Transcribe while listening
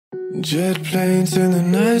Jet planes in the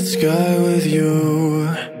night sky with you,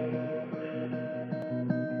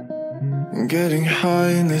 getting high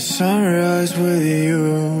in the sunrise with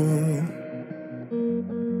you,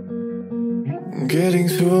 getting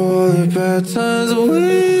through all the bad times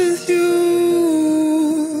with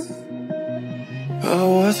you. I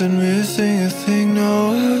wasn't missing a thing,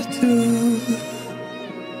 no I do.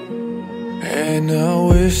 And I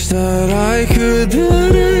wish that I could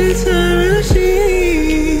build a time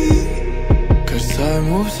machine, 'cause time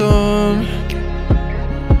moves on,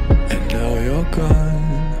 and now you're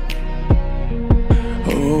gone.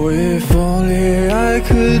 Oh, if only I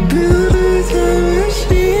could build a time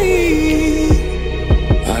machine,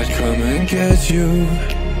 I'd come and get you.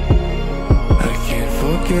 I can't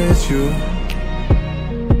forget you.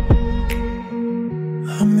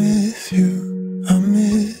 I miss you, I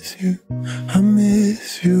miss you, I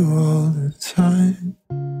miss you all the time.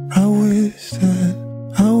 I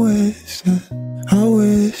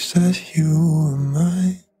wish that you were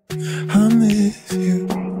mine. I miss you,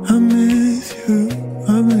 I miss you,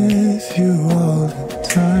 I miss you all the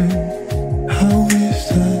time. I wish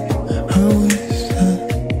that you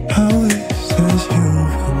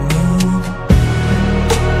were mine.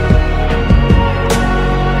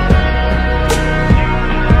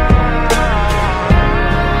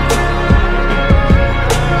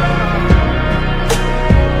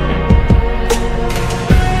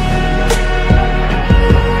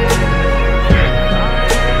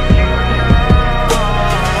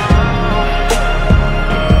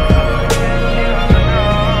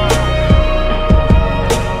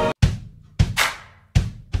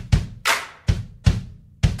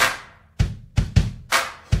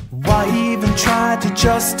 Why even try to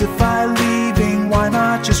justify leaving? Why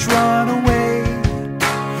not just run away?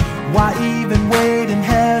 Why even wait and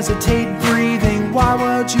hesitate breathing? Why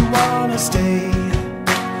would you wanna stay?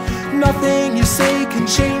 Nothing you say can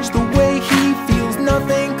change the way he feels.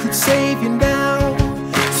 Nothing could save you now.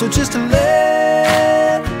 So just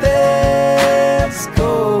let this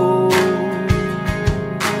go.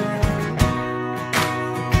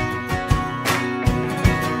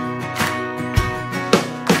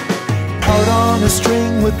 Out on a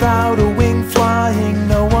string without a wing flying,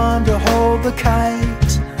 no one to hold the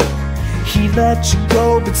kite. He let you go,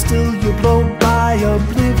 but still you blow by,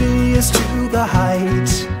 oblivious to the height.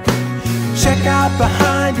 Check out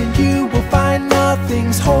behind and you will find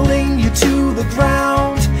nothing's holding you to the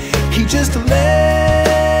ground. He just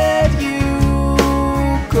let you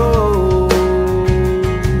go.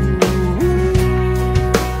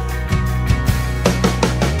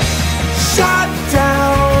 Shot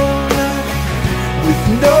down with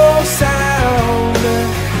no sound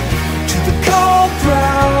to the cold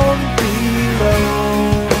ground below.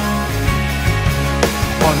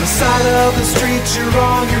 On the side of the street you're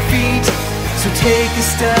on your feet, so take a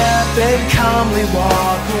step and calmly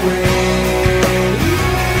walk away.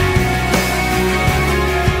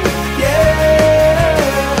 Yeah,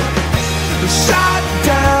 shot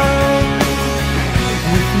down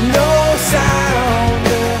with no sound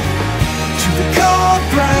to the cold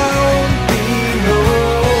ground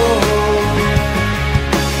below.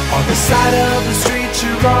 On the side of the street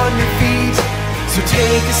you're on your feet, so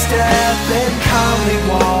take a step and calmly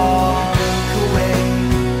walk away.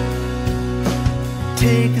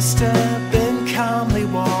 Take a step and calmly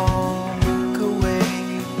walk away.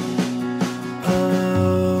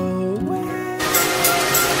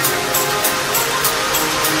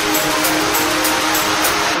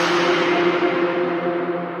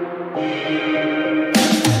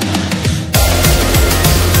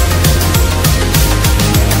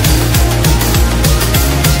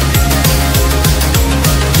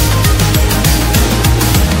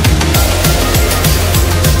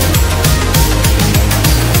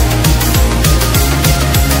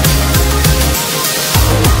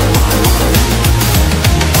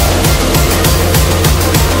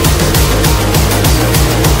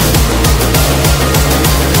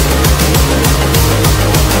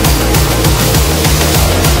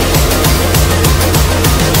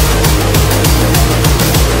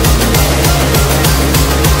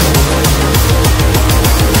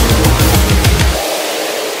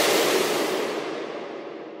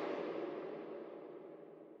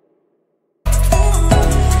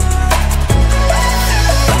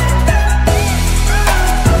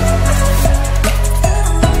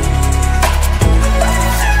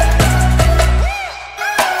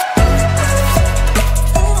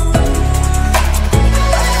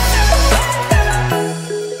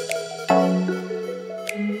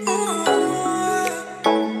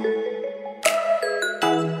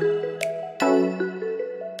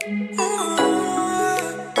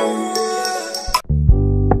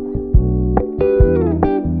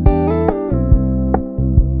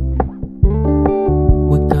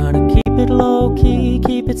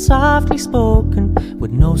 softly spoken,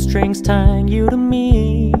 with no strings tying you to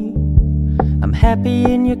me. I'm happy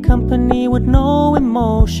in your company with no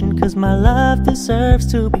emotion, 'cause my love deserves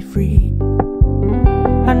to be free.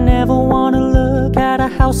 I never wanna look at a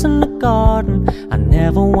house in the garden, I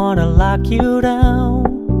never wanna lock you down.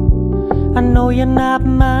 I know you're not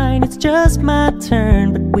mine, it's just my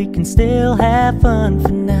turn, but we can still have fun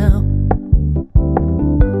for now.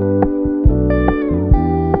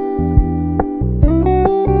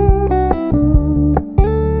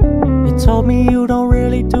 You told me you don't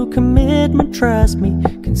really do commitment, trust me,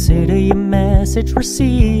 consider your message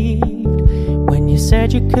received. When you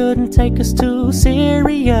said you couldn't take us too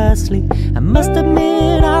seriously, I must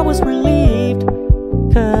admit I was relieved.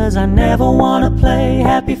 'Cause I never wanna play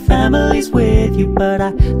happy families with you, but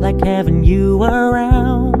I like having you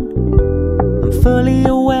around. I'm fully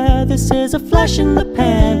aware this is a flash in the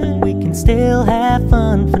pan, but we can still have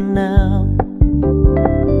fun for now.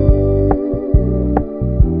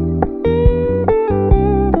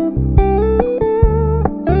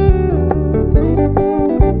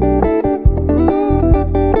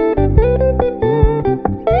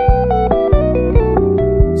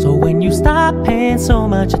 Stop paying so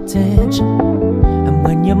much attention, and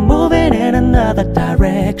when you're moving in another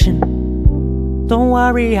direction, don't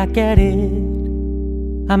worry, I get it.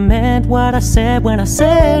 I meant what I said when I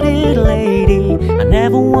said it, lady. I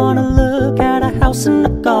never wanna look at a house in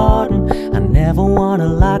the garden, I never wanna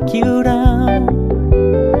lock you down.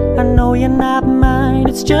 I know you're not mine,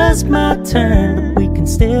 it's just my turn, but we can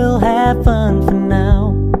still have fun for now.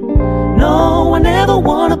 No, I never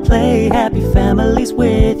wanna play happy families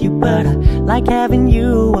with you, but I like having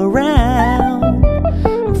you around.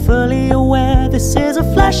 I'm fully aware this is a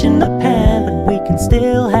flash in the pan, but we can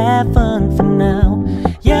still have fun for now.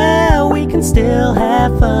 Yeah, we can still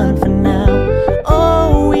have fun for now.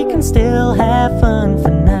 Oh, we can still have fun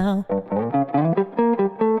for now.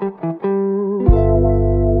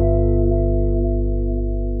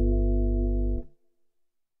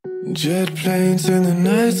 Jet planes in the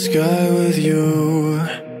night sky with you,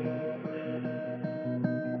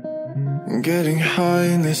 getting high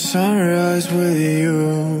in the sunrise with you,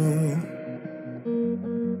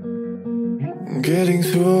 getting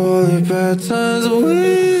through all the bad times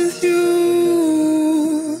with you.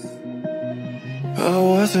 I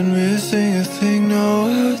wasn't missing a thing, now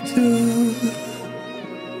I do.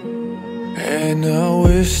 And I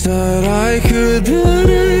wish that I could build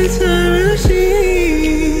a time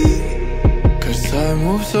machine, 'cause time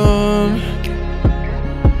moves on,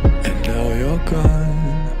 and now you're gone.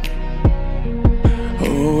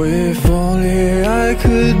 Oh, if only I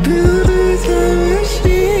could build a time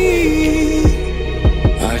machine,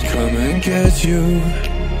 I'd come and get you,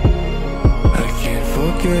 I can't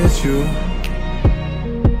forget you.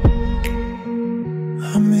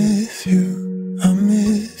 I miss you, I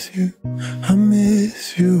miss you, I miss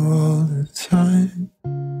you all the time.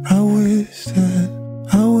 I wish that,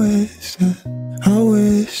 I wish that, I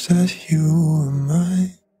wish that you were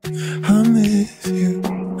mine. I miss you,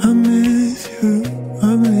 I miss you,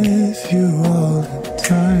 I miss you all the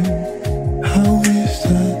time. I wish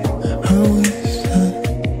that, I wish that,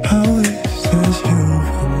 I wish that you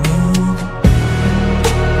were mine.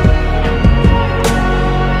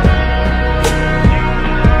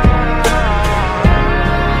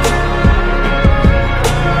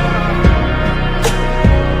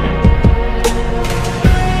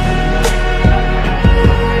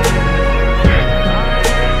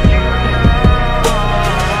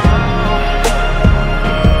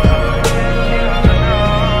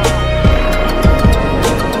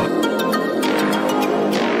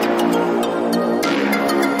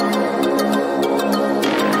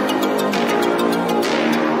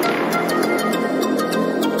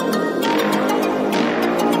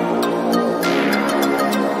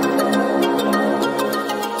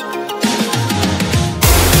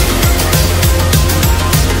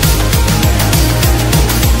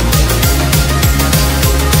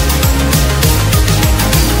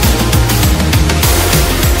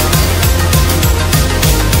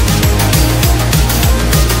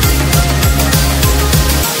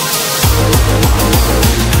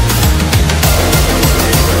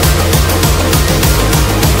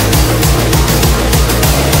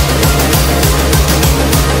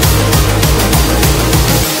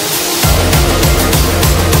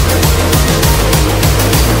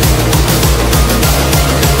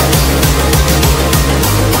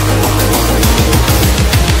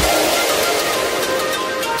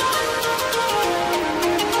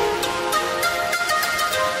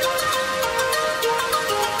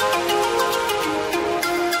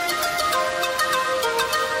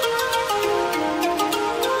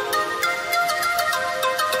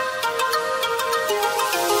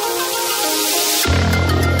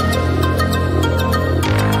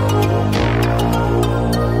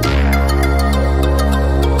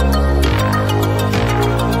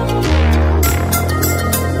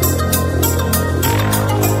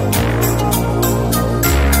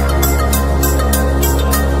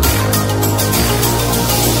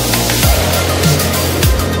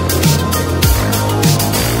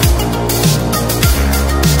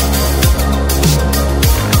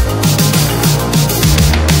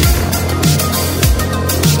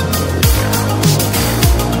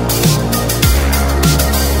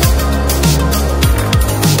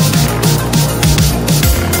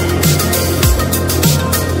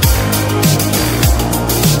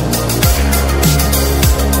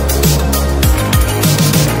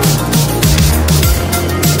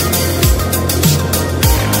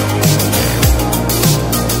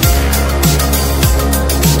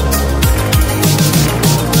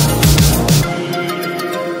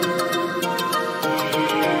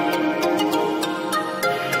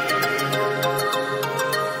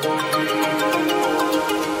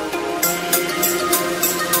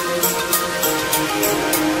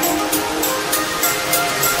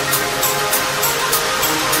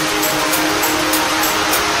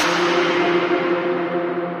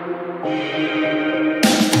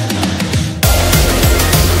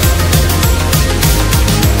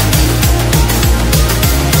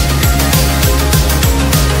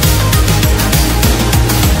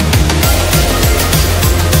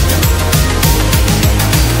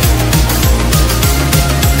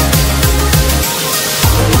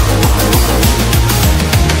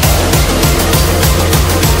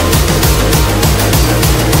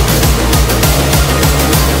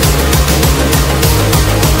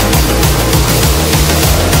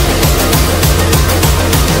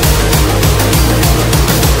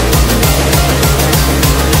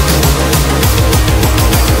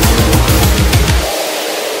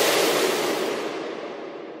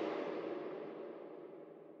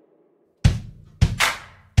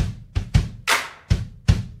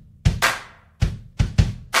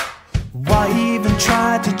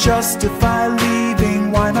 justify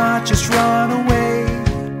leaving? Why not just run away?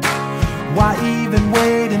 Why even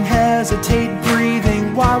wait and hesitate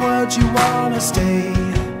breathing? Why would you wanna stay?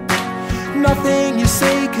 Nothing you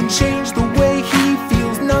say can change the way he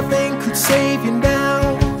feels. Nothing could save you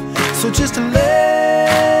now. So just let